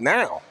like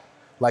now,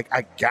 like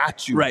I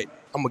got you. Right.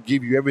 I'm going to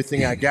give you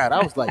everything I got.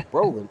 I was like,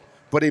 bro,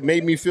 but it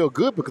made me feel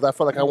good because I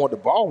felt like I wanted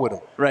the ball with him.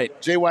 Right.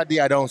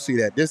 JYD, I don't see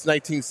that. This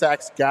 19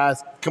 sacks,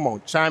 guys, come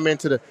on, chime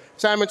into the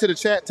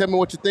chat. Tell me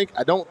what you think.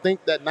 I don't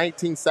think that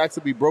 19 sacks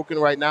will be broken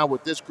right now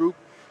with this group.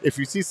 If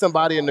you see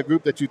somebody in the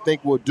group that you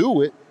think will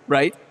do it,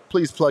 right,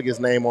 please plug his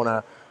name on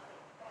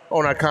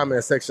our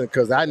comment section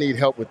because I need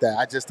help with that.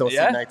 I just don't see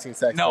 19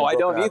 sacks. No, I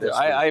don't either.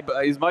 I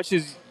as much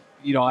as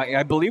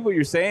I believe what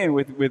you're saying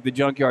with the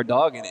junkyard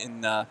dog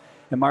and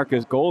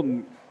Marcus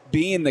Golden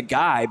being the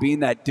guy,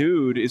 being that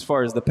dude as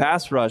far as the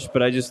pass rush.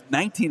 But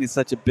 19 is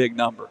such a big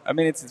number. I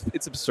mean,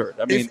 it's absurd.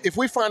 I mean, if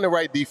we find the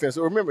right defense,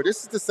 remember,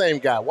 this is the same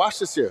guy. Watch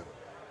this here.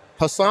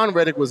 Hassan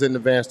Reddick was in the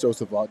Vance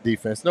Joseph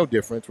defense. No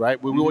difference, right?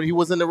 He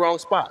was in the wrong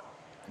spot.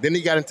 Then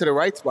he got into the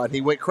right spot and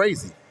he went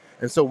crazy.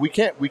 And so we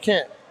can't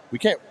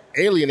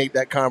alienate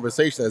that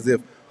conversation as if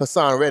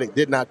Hassan Reddick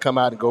did not come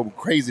out and go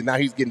crazy. Now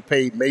he's getting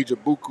paid major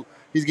buku.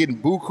 He's getting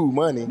buku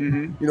money.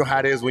 Mm-hmm. You know how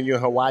it is when you're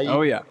in Hawaii.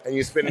 Oh yeah, and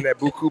you're spending that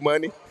buku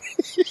money.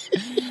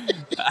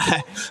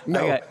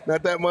 No,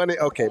 not that money.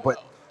 Okay,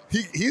 but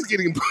he's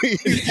getting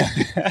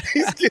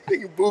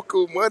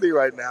buku money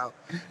right now.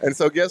 And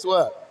so guess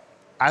what?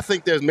 I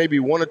think there's maybe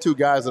one or two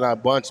guys in our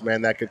bunch,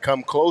 man, that could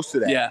come close to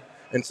that. Yeah.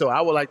 And so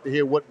I would like to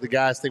hear what the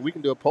guys think. We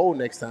can do a poll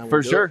next time.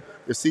 For sure.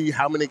 To see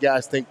how many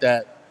guys think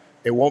that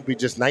it won't be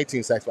just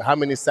 19 sacks, but how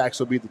many sacks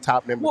will be the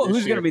top number this year.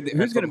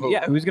 Who's going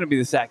to be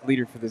the sack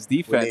leader for this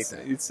defense?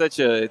 It's such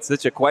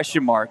a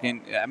question mark.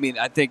 And I mean,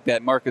 I think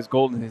that Marcus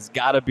Golden has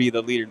got to be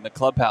the leader in the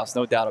clubhouse,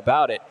 no doubt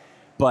about it.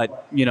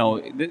 But,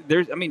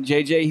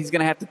 JJ, he's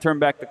going to have to turn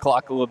back the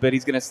clock a little bit.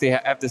 He's going to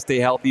have to stay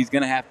healthy. He's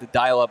going to have to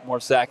dial up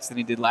more sacks than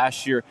he did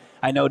last year.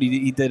 I know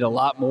he did a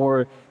lot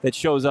more that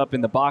shows up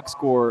in the box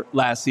score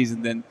last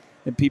season than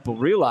people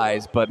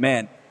realize. But,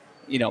 man,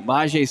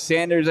 Myjai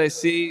Sanders, I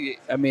see.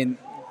 I mean,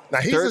 now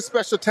he's a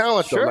special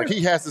talent, though. Sure. Like,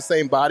 he has the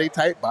same body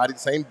type,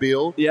 same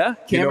build. Yeah,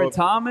 Cameron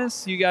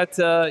Thomas. You got,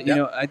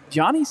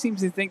 Johnny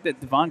seems to think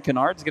that Devon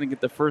Kennard's going to get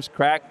the first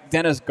crack.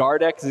 Dennis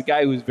Gardeck is a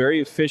guy who's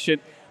very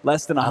efficient.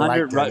 Less than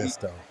 100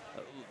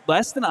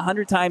 Less than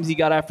 100 times he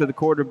got after the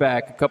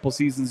quarterback a couple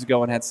seasons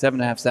ago and had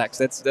 7.5 sacks.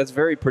 That's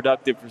very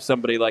productive for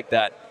somebody like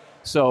that.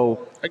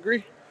 So I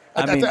agree.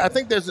 I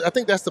think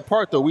that's the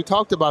part, though. We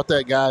talked about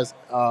that, guys,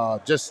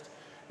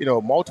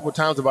 multiple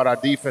times about our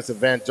defense of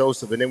Vance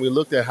Joseph, and then we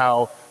looked at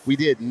how we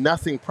did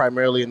nothing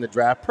primarily in the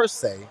draft per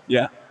se.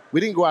 Yeah.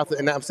 We didn't go out there,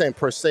 and I'm saying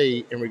per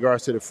se in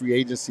regards to the free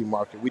agency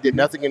market. We did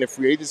nothing in the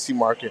free agency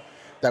market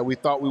that we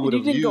thought we would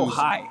have used. You didn't go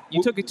high.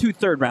 You took 2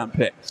 third-round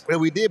picks. Well,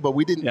 we did, but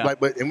we didn't. Yeah.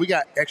 And we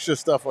got extra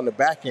stuff on the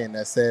back end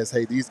that says,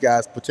 hey, these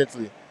guys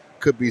potentially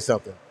could be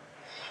something.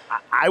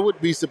 I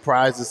would be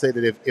surprised to say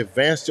that if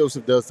Vance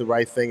Joseph does the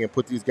right thing and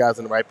put these guys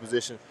in the right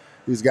position,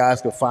 these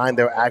guys can find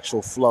their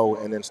actual flow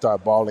and then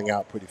start balling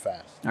out pretty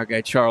fast.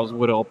 Okay, Charles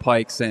Woodall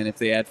Pike saying if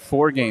they add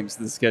 4 games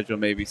to the schedule,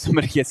 maybe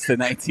somebody gets to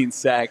 19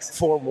 sacks.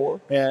 4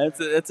 more? Yeah,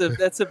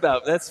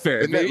 that's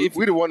fair.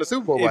 We'd have won the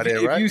Super Bowl by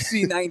then, right? If you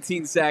see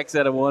 19 sacks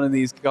out of one of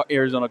these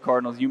Arizona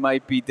Cardinals, you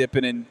might be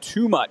dipping in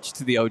too much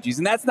to the OGs.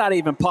 And that's not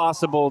even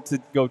possible to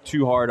go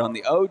too hard on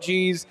the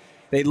OGs.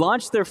 They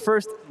launched their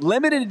first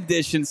limited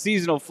edition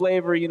seasonal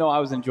flavor. I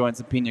was enjoying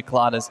some pina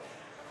coladas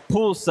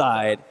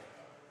poolside.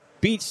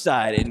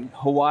 Beachside in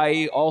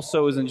Hawaii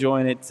also was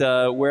enjoying it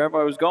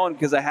wherever I was going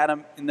because I had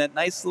them in that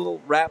nice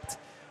little wrapped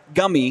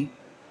gummy,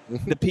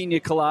 the pina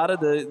colada,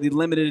 the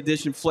limited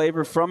edition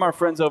flavor from our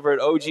friends over at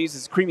OG's.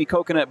 It's creamy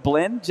coconut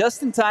blend,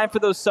 just in time for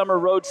those summer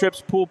road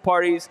trips, pool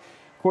parties.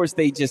 Of course,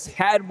 they just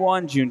had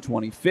one June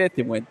 25th.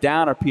 It went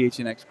down. Our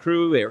PHNX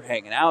crew, they were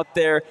hanging out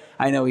there.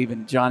 I know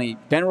even Johnny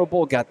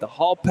Venerable got the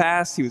hall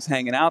pass. He was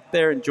hanging out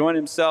there, enjoying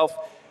himself.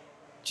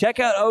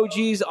 Check out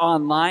OG's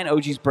online,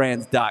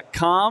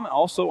 ogsbrands.com.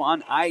 Also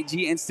on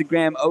IG,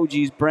 Instagram,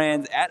 OG's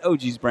Brands, at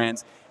OG's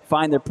Brands.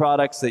 Find their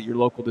products at your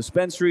local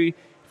dispensary.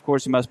 Of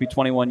course, you must be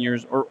 21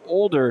 years or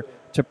older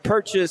to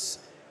purchase.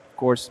 Of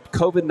course,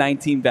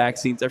 COVID-19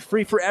 vaccines are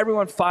free for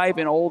everyone 5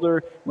 and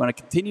older. We want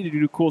to continue to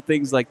do cool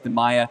things like the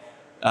Maya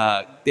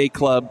Day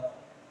Club,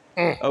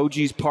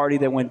 OG's party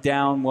that went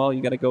down. Well,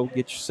 you got to go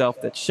get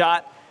yourself that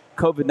shot.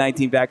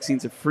 COVID-19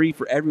 vaccines are free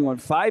for everyone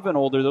 5 and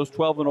older. Those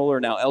 12 and older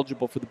are now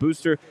eligible for the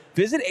booster.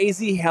 Visit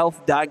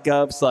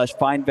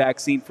azhealth.gov/find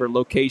vaccine for a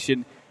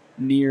location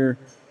near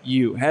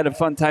you. Had a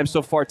fun time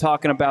so far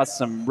talking about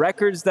some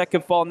records that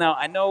could fall. Now,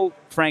 I know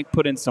Frank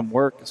put in some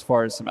work as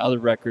far as some other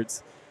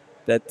records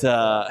that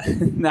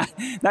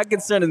not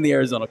concerning the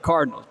Arizona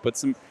Cardinals, but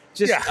some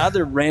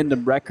other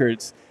random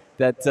records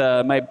that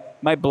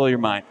might blow your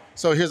mind.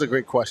 So here's a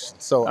great question.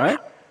 So. All right.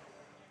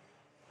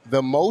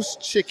 The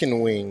most chicken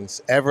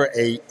wings ever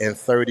ate in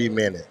 30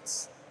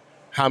 minutes.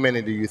 How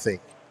many do you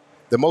think?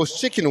 The most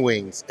chicken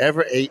wings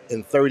ever ate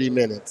in 30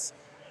 minutes.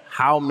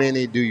 How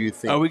many do you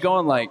think? Are we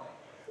going like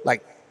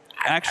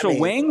actual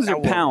wings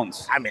or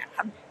pounds?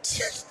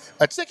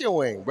 A chicken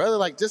wing, brother.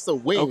 Like just a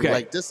wing. Okay.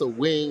 Like just a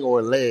wing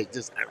or a leg.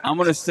 I'm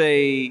going to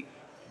say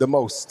the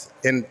most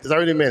in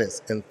 30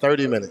 minutes.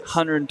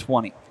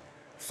 120.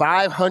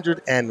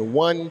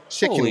 501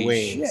 chicken Holy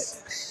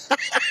wings. Shit.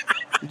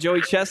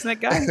 Joey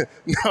Chestnut guy?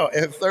 No,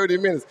 in 30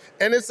 minutes.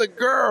 And it's a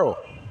girl.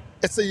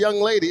 It's a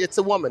young lady. It's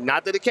a woman.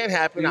 Not that it can't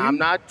happen. Mm-hmm. I'm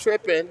not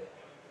tripping.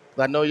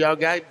 I know y'all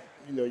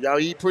y'all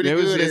eat pretty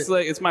good.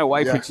 It's my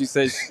wife when she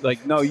says,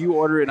 no, you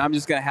order it and I'm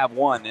just going to have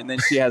one. And then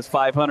she has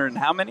 500 and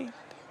how many?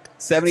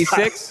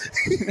 76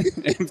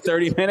 in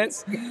 30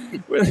 minutes?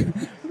 Where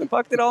the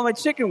fuck did all my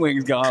chicken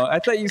wings go? I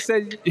thought you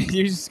said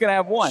you're just going to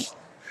have one.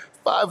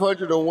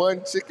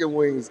 501 chicken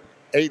wings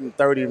and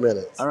 30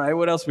 minutes. All right,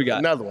 what else we got?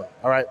 Another one.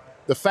 All right.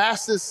 The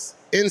fastest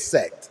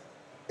insect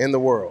in the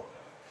world.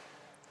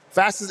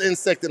 Fastest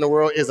insect in the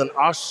world is an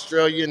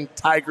Australian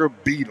tiger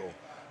beetle.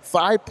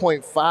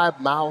 5.5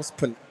 miles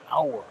per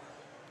hour.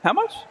 How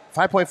much?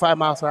 5.5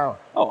 miles per hour.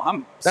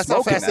 Oh, That's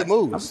how fast it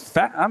moves.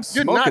 I'm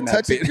smoking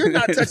that beetle. You're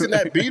not touching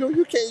that beetle.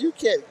 You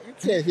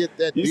can't hit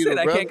that beetle. You said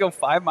I can't go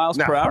 5 miles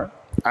per hour?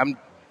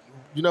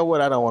 You know what?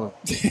 I don't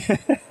want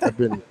to. I've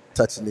been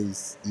touching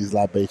these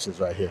libations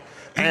right here.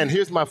 And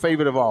here's my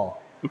favorite of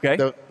all. Okay.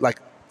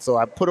 So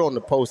I put on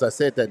the post, I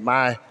said that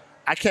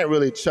I can't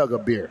really chug a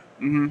beer.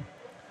 Mm-hmm.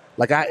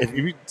 If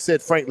you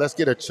said, Frank, let's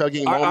get a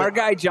chugging moment. Our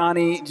guy,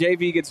 Johnny,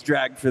 JV gets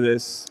dragged for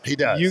this. He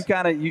does. You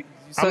kind of,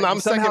 I'm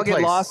somehow second get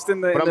place. lost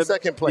in the. But I'm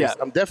second place. Yeah.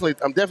 I'm definitely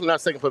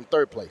not second place. I'm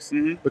third place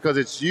because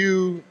it's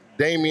you,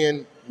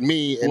 Damien,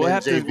 me, and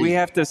then JV. We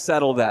have to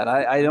settle that.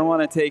 I don't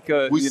want to take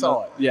a. We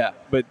saw it. Yeah,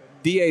 but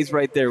DA's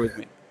right there with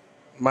me.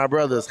 My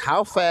brothers,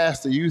 how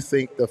fast do you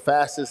think the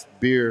fastest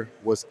beer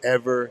was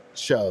ever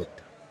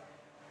chugged?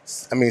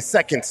 I mean,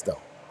 seconds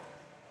though,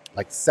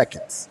 like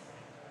seconds.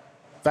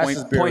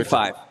 Fastest beer.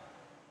 0.5.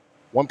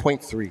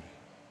 1.3.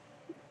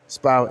 It's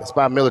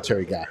by a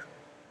military guy.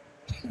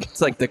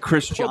 It's like the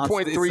Chris Johnson.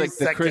 1.3 it's like seconds.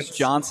 the Chris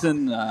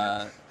Johnson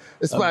beer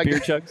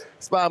chugs.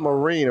 It's by a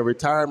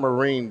retired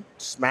Marine,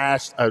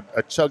 smashed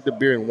chugged the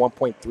beer in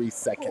 1.3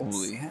 seconds.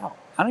 Holy hell!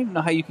 I don't even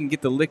know how you can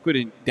get the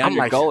liquid down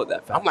your gullet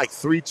that fast. I'm like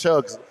 3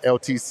 chugs,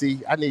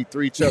 LTC. I need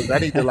 3 chugs. I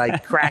need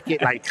to crack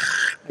it like.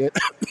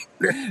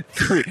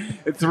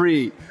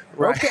 3.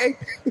 Right. Okay.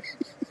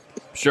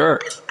 Sure.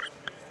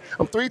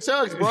 I'm 3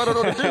 chugs, bro. I don't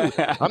know what to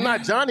do. I'm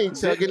not Johnny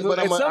chugging, but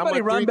somebody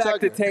I'm run back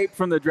chugging. the tape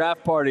from the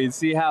draft party and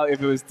see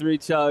if it was 3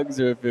 chugs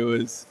or if it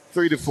was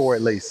 3 to 4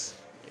 at least.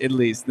 At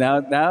least now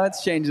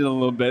it's changing a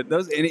little bit.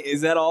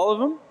 Is that all of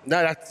them?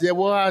 No,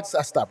 well, I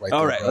stop right there.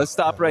 All right, let's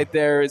stop right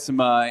there.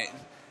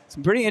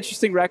 Some pretty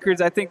interesting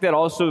records. I think that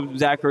also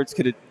Zach Ertz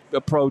could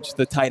approach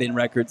the tight end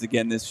records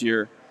again this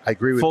year. I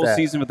agree with that. Full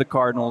season with the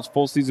Cardinals,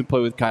 full season play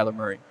with Kyler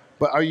Murray.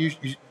 But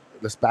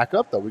let's back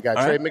up though. We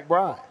got Trey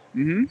McBride.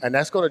 Mm-hmm. And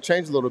that's going to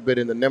change a little bit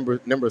in the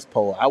numbers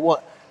poll.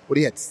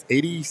 He had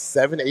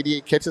 87,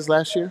 88 catches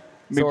last year?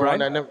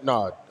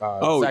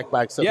 McBride? Zach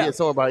back. So he had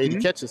somewhere about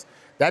 80 catches.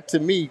 That, to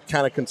me,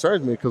 kind of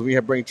concerns me because we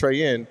have bring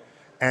Trey in,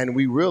 and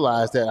we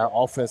realize that our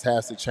offense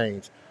has to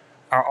change.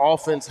 Our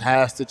offense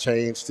has to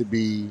change to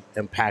be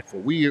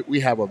impactful. We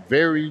have a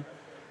very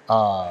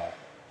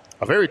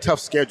tough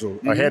schedule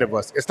ahead of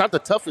us. It's not the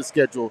toughest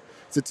schedule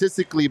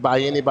statistically by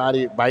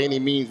any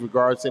means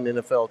regards in the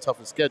NFL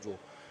toughest schedule.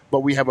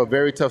 But we have a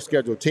very tough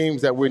schedule.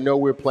 Teams that we know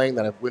we're playing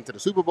that have went to the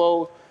Super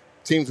Bowl,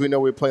 teams we know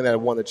we're playing that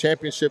have won the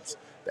championships.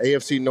 The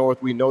AFC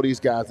North, we know these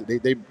guys.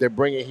 They're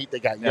bringing heat.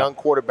 They got young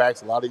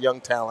quarterbacks, a lot of young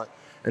talent,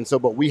 and so.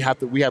 But we have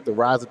to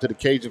rise up to the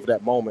occasion for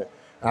that moment.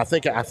 And I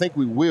think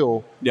we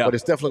will. Yeah. But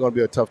it's definitely going to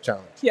be a tough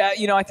challenge. Yeah,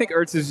 I think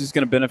Ertz is just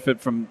going to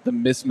benefit from the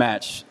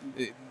mismatch,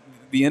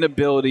 the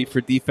inability for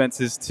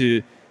defenses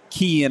to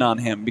key in on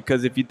him.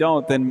 Because if you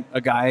don't, then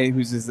a guy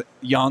who's as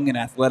young and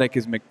athletic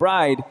as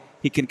McBride,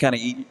 he can kind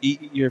of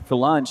eat you for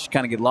lunch,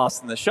 kind of get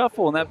lost in the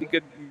shuffle, and that'd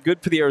be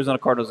good for the Arizona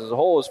Cardinals as a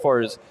whole as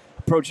far as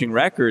approaching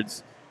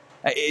records.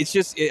 It's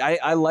just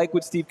I like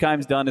what Steve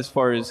Keim's done as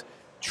far as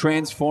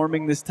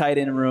transforming this tight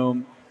end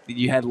room.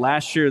 You had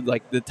last year,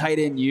 like the tight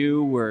end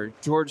where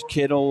George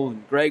Kittle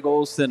and Greg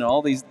Olsen and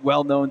all these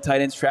well-known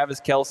tight ends, Travis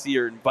Kelce,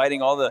 are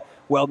inviting all the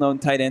well-known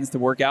tight ends to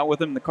work out with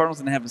them. The Cardinals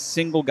didn't have a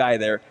single guy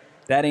there.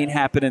 That ain't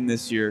happening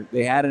this year.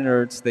 They had an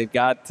Ertz. They've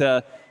got,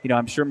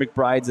 I'm sure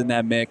McBride's in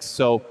that mix.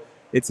 So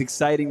it's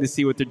exciting to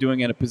see what they're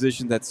doing in a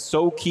position that's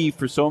so key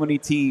for so many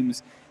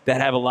teams that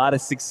have a lot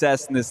of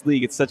success in this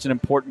league. It's such an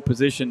important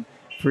position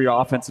for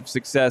your offensive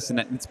success, and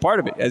it's part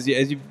of it. As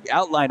you've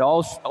outlined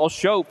all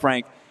show,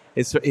 Frank,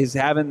 is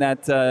having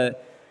that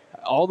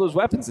all those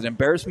weapons, an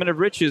embarrassment of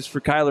riches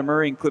for Kyler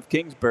Murray and Cliff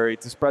Kingsbury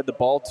to spread the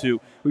ball to.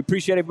 We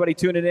appreciate everybody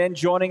tuning in,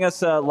 joining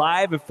us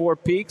live at Four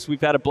Peaks.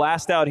 We've had a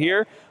blast out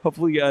here.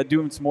 Hopefully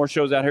doing some more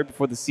shows out here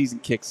before the season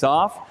kicks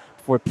off.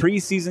 Before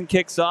preseason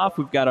kicks off,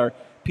 we've got our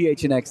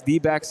PHNX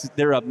D-backs.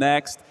 They're up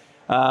next.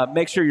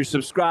 Make sure you're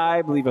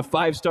subscribed. Leave a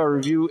 5-star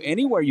review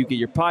anywhere you get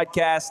your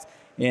podcast.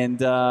 And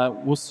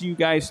we'll see you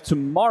guys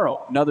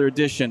tomorrow. Another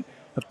edition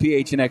of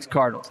PHNX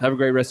Cardinals. Have a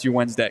great rest of your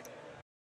Wednesday.